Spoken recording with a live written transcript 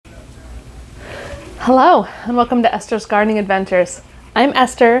Hello and welcome to Esther's Gardening Adventures. I'm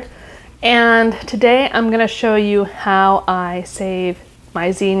Esther and today I'm going to show you how I save my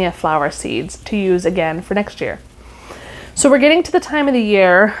zinnia flower seeds to use again for next year. So we're getting to the time of the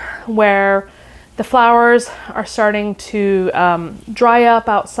year where the flowers are starting to dry up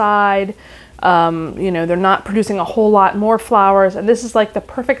outside. They're not producing a whole lot more flowers, and this is like the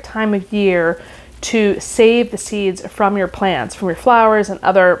perfect time of year to save the seeds from your plants, from your flowers and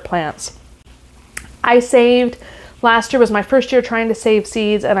other plants. Last year was my first year trying to save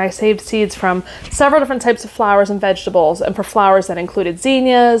seeds, and I saved seeds from several different types of flowers and vegetables, and for flowers that included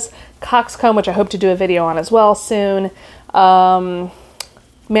zinnias, coxcomb, which I hope to do a video on as well soon,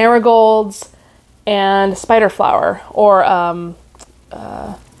 marigolds, and spider flower, or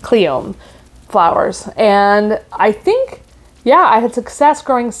cleome flowers. And I think, I had success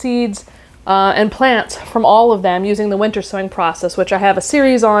growing seeds and plants from all of them using the winter sowing process, which I have a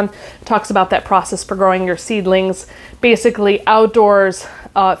series on. It talks about that process for growing your seedlings, basically outdoors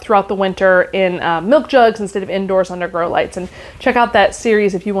throughout the winter in milk jugs instead of indoors under grow lights. And check out that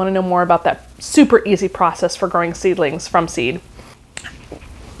series if you want to know more about that super easy process for growing seedlings from seed.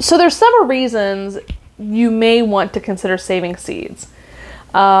 So there's several reasons you may want to consider saving seeds.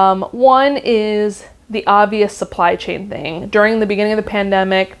 One is the obvious supply chain thing. During the beginning of the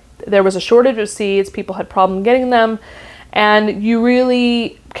pandemic, there was a shortage of seeds, people had problem getting them, and you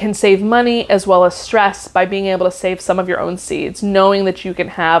really can save money as well as stress by being able to save some of your own seeds, knowing that you can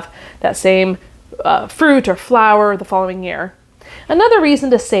have that same fruit or flower the following year. Another reason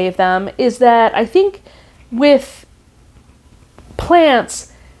to save them is that I think with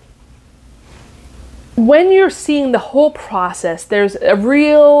plants, when you're seeing the whole process, there's a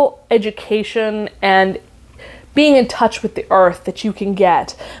real education and being in touch with the earth that you can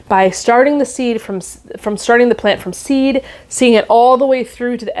get by starting the seed from starting the plant from seed, seeing it all the way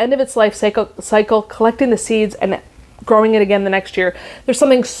through to the end of its life cycle, collecting the seeds and growing it again the next year. There's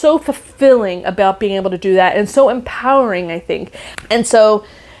something so fulfilling about being able to do that and so empowering, I think. And so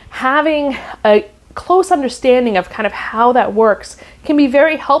having a close understanding of kind of how that works can be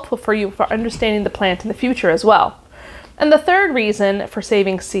very helpful for you for understanding the plant in the future as well. And the third reason for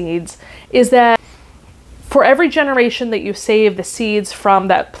saving seeds is that for every generation that you save the seeds from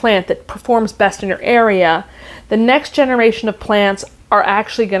that plant that performs best in your area, the next generation of plants are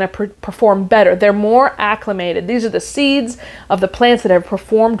actually going to perform better. They're more acclimated. These are the seeds of the plants that have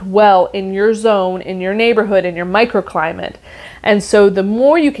performed well in your zone, in your neighborhood, in your microclimate. And so the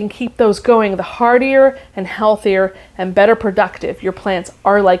more you can keep those going, the hardier and healthier and better productive your plants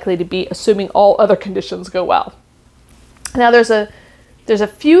are likely to be, assuming all other conditions go well. Now there's a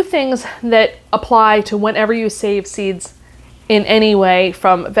few things that apply to whenever you save seeds in any way,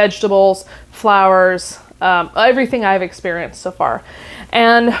 from vegetables, flowers, everything I've experienced so far.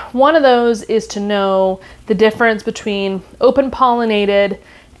 And one of those is to know the difference between open pollinated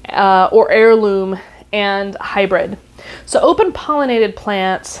or heirloom and hybrid. So open pollinated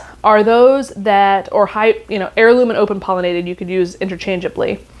plants are those that, heirloom and open pollinated you could use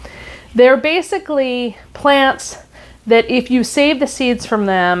interchangeably. They're basically plants that if you save the seeds from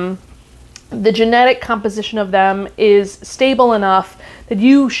them, the genetic composition of them is stable enough that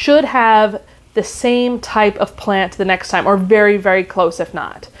you should have the same type of plant the next time, or very, very close if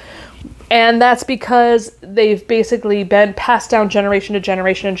not. And that's because they've basically been passed down generation to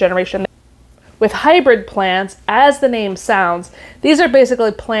generation and generation. With hybrid plants, as the name sounds, these are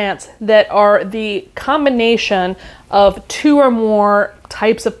basically plants that are the combination of two or more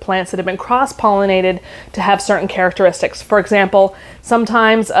types of plants that have been cross-pollinated to have certain characteristics. For example,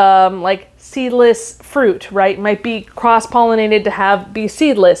 sometimes like seedless fruit, right, might be cross-pollinated to be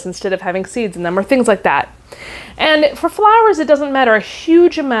seedless instead of having seeds in them, or things like that. And for flowers, it doesn't matter a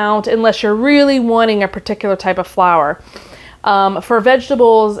huge amount unless you're really wanting a particular type of flower. For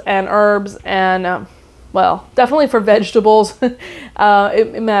vegetables and herbs and, definitely for vegetables,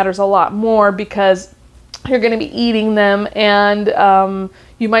 it matters a lot more because you're going to be eating them, and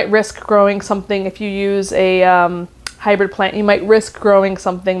you might risk growing something. If you use a hybrid plant, you might risk growing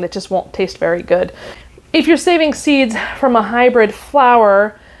something that just won't taste very good. If you're saving seeds from a hybrid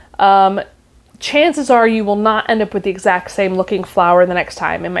flower, chances are you will not end up with the exact same looking flower the next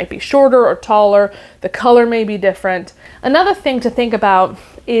time. It might be shorter or taller, the color may be different. Another thing to think about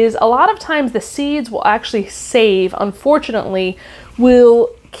is a lot of times the seeds will actually save, unfortunately, will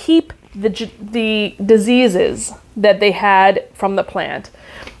keep the diseases that they had from the plant.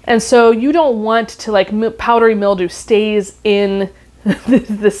 And so you don't want to, powdery mildew stays in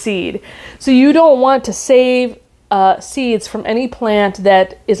the seed. So you don't want to save seeds from any plant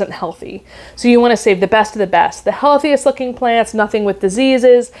that isn't healthy. So you want to save the best of the best. The healthiest looking plants, nothing with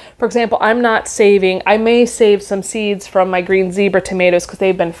diseases. For example, I may save some seeds from my green zebra tomatoes because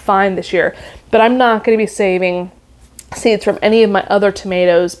they've been fine this year, but I'm not going to be saving seeds from any of my other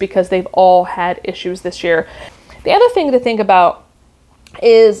tomatoes because they've all had issues this year. The other thing to think about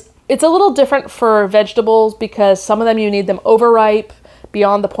is it's a little different for vegetables because some of them you need them overripe,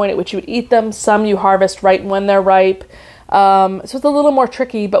 beyond the point at which you would eat them. Some you harvest right when they're ripe. So it's a little more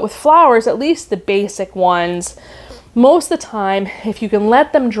tricky, but with flowers, at least the basic ones, most of the time, if you can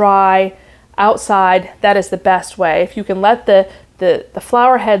let them dry outside, that is the best way. If you can let the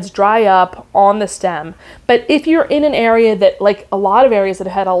flower heads dry up on the stem. But if you're in an area that, like a lot of areas that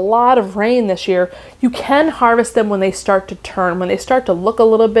have had a lot of rain this year, you can harvest them when they start to turn, when they start to look a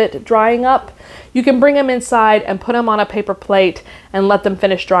little bit drying up. You can bring them inside and put them on a paper plate and let them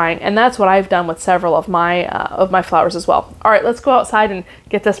finish drying. And that's what I've done with several of my flowers as well. All right, let's go outside and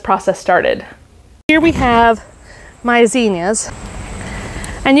get this process started. Here we have my zinnias.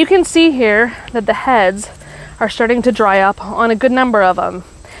 And you can see here that the heads are starting to dry up on a good number of them.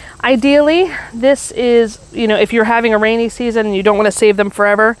 Ideally, this is, if you're having a rainy season and you don't want to save them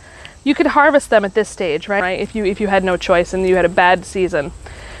forever, you could harvest them at this stage, right? If you had no choice and you had a bad season.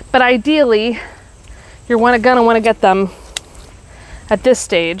 But ideally, you're gonna want to get them at this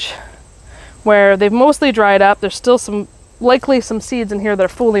stage where they've mostly dried up. There's still likely some seeds in here that are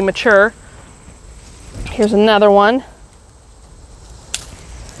fully mature. Here's another one.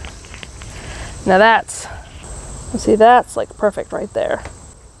 Now that's like perfect right there.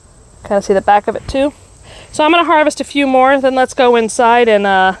 Kind of see the back of it too. So I'm gonna harvest a few more, then let's go inside and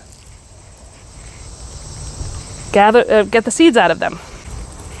get the seeds out of them.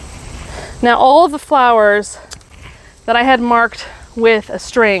 Now all of the flowers that I had marked with a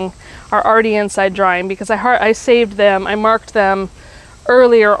string are already inside drying because I saved them, I marked them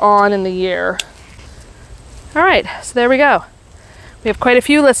earlier on in the year. All right, so there we go. We have quite a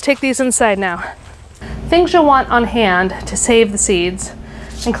few. Let's take these inside now. Things you'll want on hand to save the seeds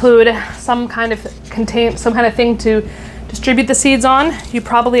include some kind of thing to distribute the seeds on. You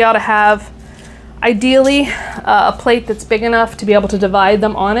probably ought to have, ideally, a plate that's big enough to be able to divide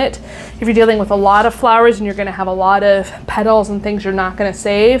them on it. If you're dealing with a lot of flowers and you're going to have a lot of petals and things you're not going to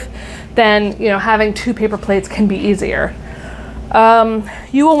save, then having 2 paper plates can be easier.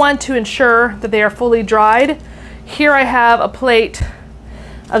 You will want to ensure that they are fully dried. Here I have a plate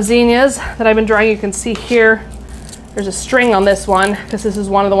of zinnias that I've been drying. You can see here there's a string on this one because this is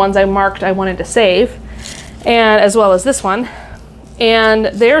one of the ones I marked I wanted to save, and as well as this one. And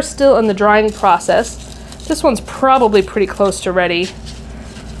they're still in the drying process. This one's probably pretty close to ready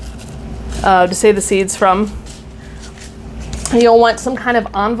to save the seeds from. You'll want some kind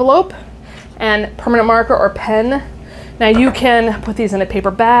of envelope and permanent marker or pen. Now you can put these in a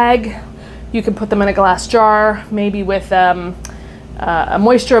paper bag. You can put them in a glass jar, maybe with a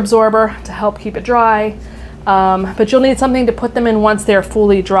moisture absorber to help keep it dry. But you'll need something to put them in once they're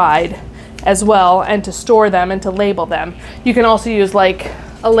fully dried as well, and to store them and to label them. You can also use like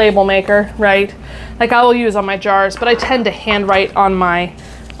a label maker, right? Like I will use on my jars, but I tend to handwrite on my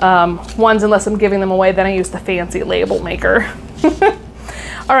ones unless I'm giving them away. Then I use the fancy label maker.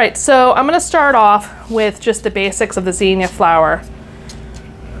 All right, so I'm gonna start off with just the basics of the zinnia flower,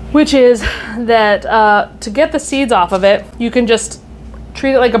 which is that to get the seeds off of it, you can just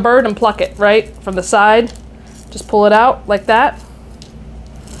treat it like a bird and pluck it, right? From the side, just pull it out like that,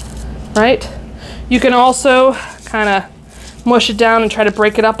 right? You can also kind of mush it down and try to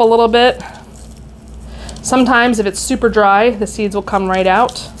break it up a little bit. Sometimes if it's super dry, the seeds will come right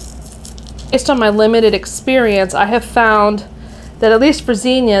out. Based on my limited experience, I have found that at least for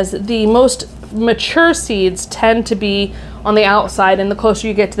zinnias, the most mature seeds tend to be on the outside, and the closer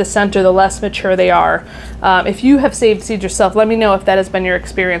you get to the center, the less mature they are. If you have saved seeds yourself, let me know if that has been your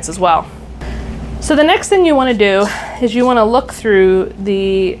experience as well. So the next thing you want to do is you want to look through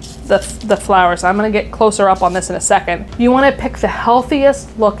the flowers. I'm going to get closer up on this in a second. You want to pick the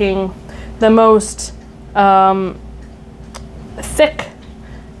healthiest looking, the most thick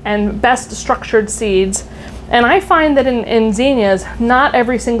and best structured seeds. And I find that in zinnias, not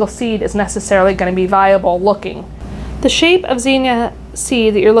every single seed is necessarily going to be viable looking. The shape of zinnia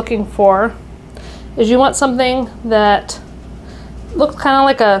seed that you're looking for is you want something that looks kind of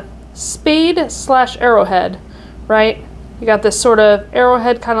like a spade / arrowhead, right? You got this sort of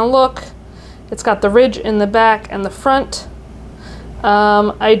arrowhead kind of look. It's got the ridge in the back and the front.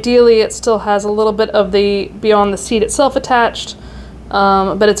 Ideally, it still has a little bit of the beyond the seed itself attached,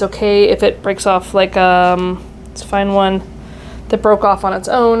 but it's okay if it breaks off. Like let's find one that broke off on its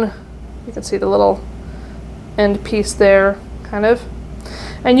own. You can see the little end piece there, kind of.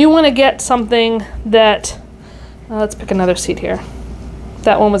 And you want to get something that, let's pick another seed here.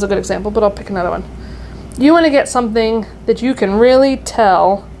 That one was a good example, but I'll pick another one. You want to get something that you can really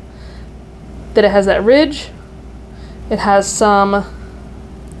tell that it has that ridge, it has some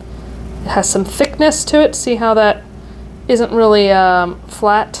thickness to it. See how that isn't really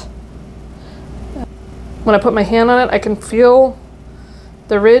flat? When I put my hand on it, I can feel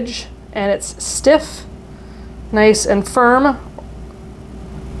the ridge, and it's stiff, nice and firm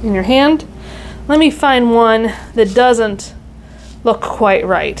in your hand. Let me find one that doesn't look quite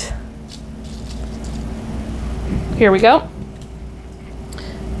right. Here we go.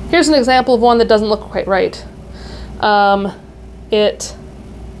 Here's an example of one that doesn't look quite right. It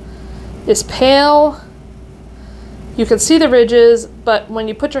is pale. You can see the ridges, but when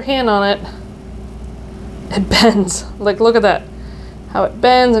you put your hand on it, it bends. Like, look at that. How it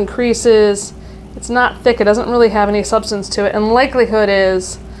bends and creases. It's not thick. It doesn't really have any substance to it. And the likelihood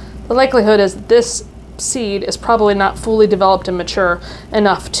is this seed is probably not fully developed and mature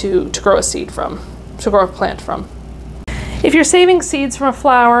enough to grow a seed from, to grow a plant from. If you're saving seeds from a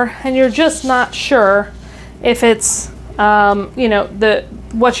flower and you're just not sure if it's, you know,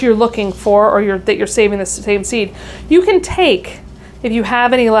 what you're looking for, or that you're saving the same seed, you can take, if you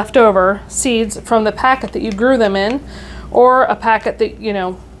have any leftover seeds from the packet that you grew them in, or a packet that, you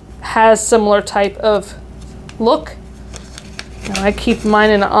know, has similar type of look. And I keep mine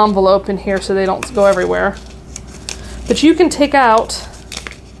in an envelope in here so they don't go everywhere. But you can take out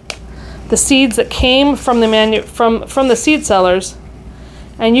the seeds that came from the from the seed sellers,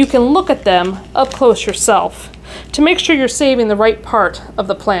 and you can look at them up close yourself to make sure you're saving the right part of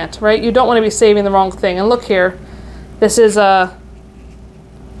the plant, right? You don't want to be saving the wrong thing. And look here, this is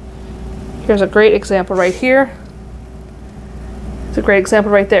here's a great example right here. It's a great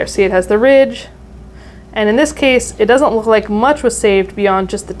example right there. See, it has the ridge. And in this case, it doesn't look like much was saved beyond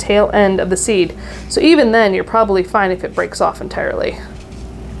just the tail end of the seed. So even then, you're probably fine if it breaks off entirely.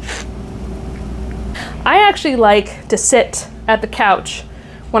 I actually like to sit at the couch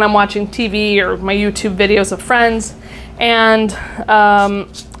when I'm watching TV or my YouTube videos of friends and,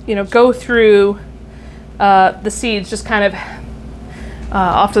 you know, go through the seeds just kind of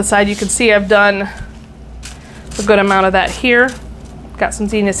off to the side. You can see I've done a good amount of that here. Got some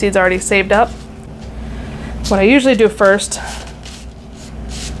zinnia seeds already saved up. What I usually do first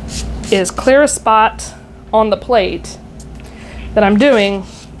is clear a spot on the plate that I'm doing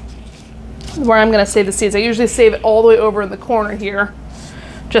where I'm going to save the seeds. I usually save it all the way over in the corner here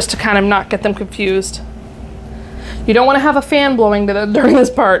just to kind of not get them confused. You don't want to have a fan blowing during this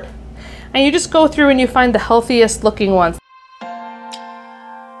part. And you just go through and you find the healthiest looking ones.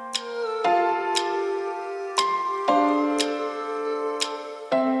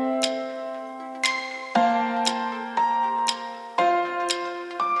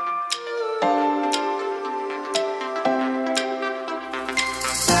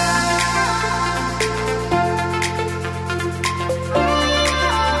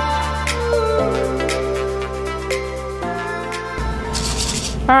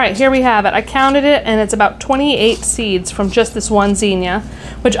 All right, here we have it. I counted it, and it's about 28 seeds from just this one zinnia,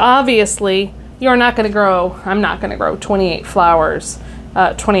 which obviously you're not going to grow. I'm not going to grow 28 flowers,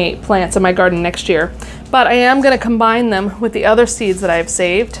 28 plants in my garden next year. But I am going to combine them with the other seeds that I've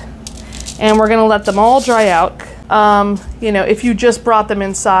saved, and we're going to let them all dry out. You know, if you just brought them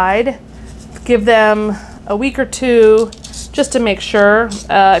inside, give them a week or two just to make sure.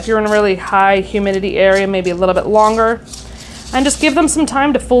 If you're in a really high humidity area, maybe a little bit longer. And just give them some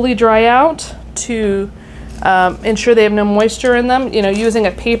time to fully dry out to ensure they have no moisture in them. You know, using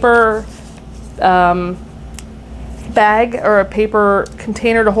a paper bag or a paper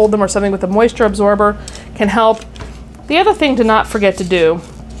container to hold them, or something with a moisture absorber, can help. The other thing to not forget to do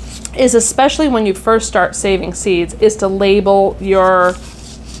is, especially when you first start saving seeds, is to label your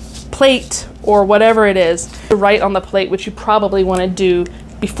plate or whatever it is. Write on the plate, which you probably want to do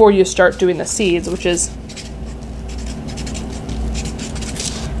before you start doing the seeds, which is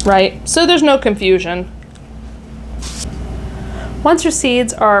right, so there's no confusion. Once your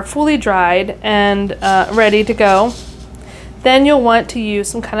seeds are fully dried and ready to go, then you'll want to use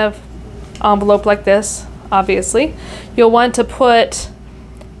some kind of envelope like this, obviously. You'll want to put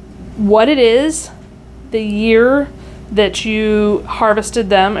what it is, the year that you harvested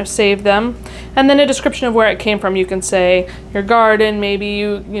them or saved them, and then a description of where it came from. You can say your garden, maybe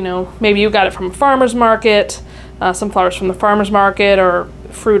you got it from a farmer's market, some flowers from the farmer's market, or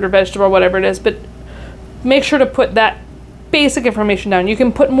fruit or vegetable, or whatever it is, but make sure to put that basic information down. You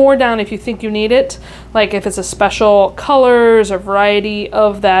can put more down if you think you need it, like if it's a special colors or variety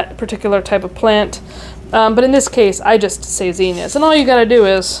of that particular type of plant, But in this case, I just say zinnias. And all you gotta do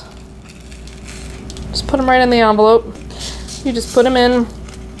is just put them right in the envelope. You just put them in.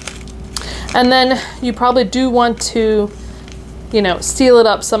 And then you probably do want to, you know, seal it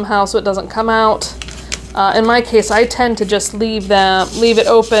up somehow so it doesn't come out. In my case, I tend to just leave it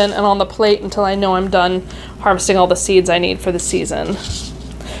open and on the plate until I know I'm done harvesting all the seeds I need for the season.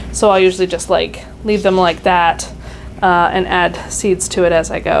 So I'll usually just like leave them like that and add seeds to it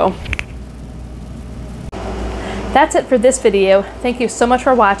as I go. That's it for this video. Thank you so much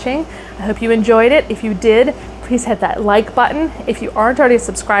for watching. I hope you enjoyed it. If you did, please hit that like button. If you aren't already a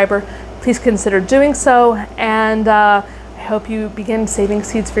subscriber, please consider doing so. And I hope you begin saving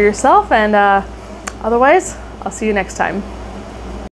seeds for yourself. And otherwise, I'll see you next time.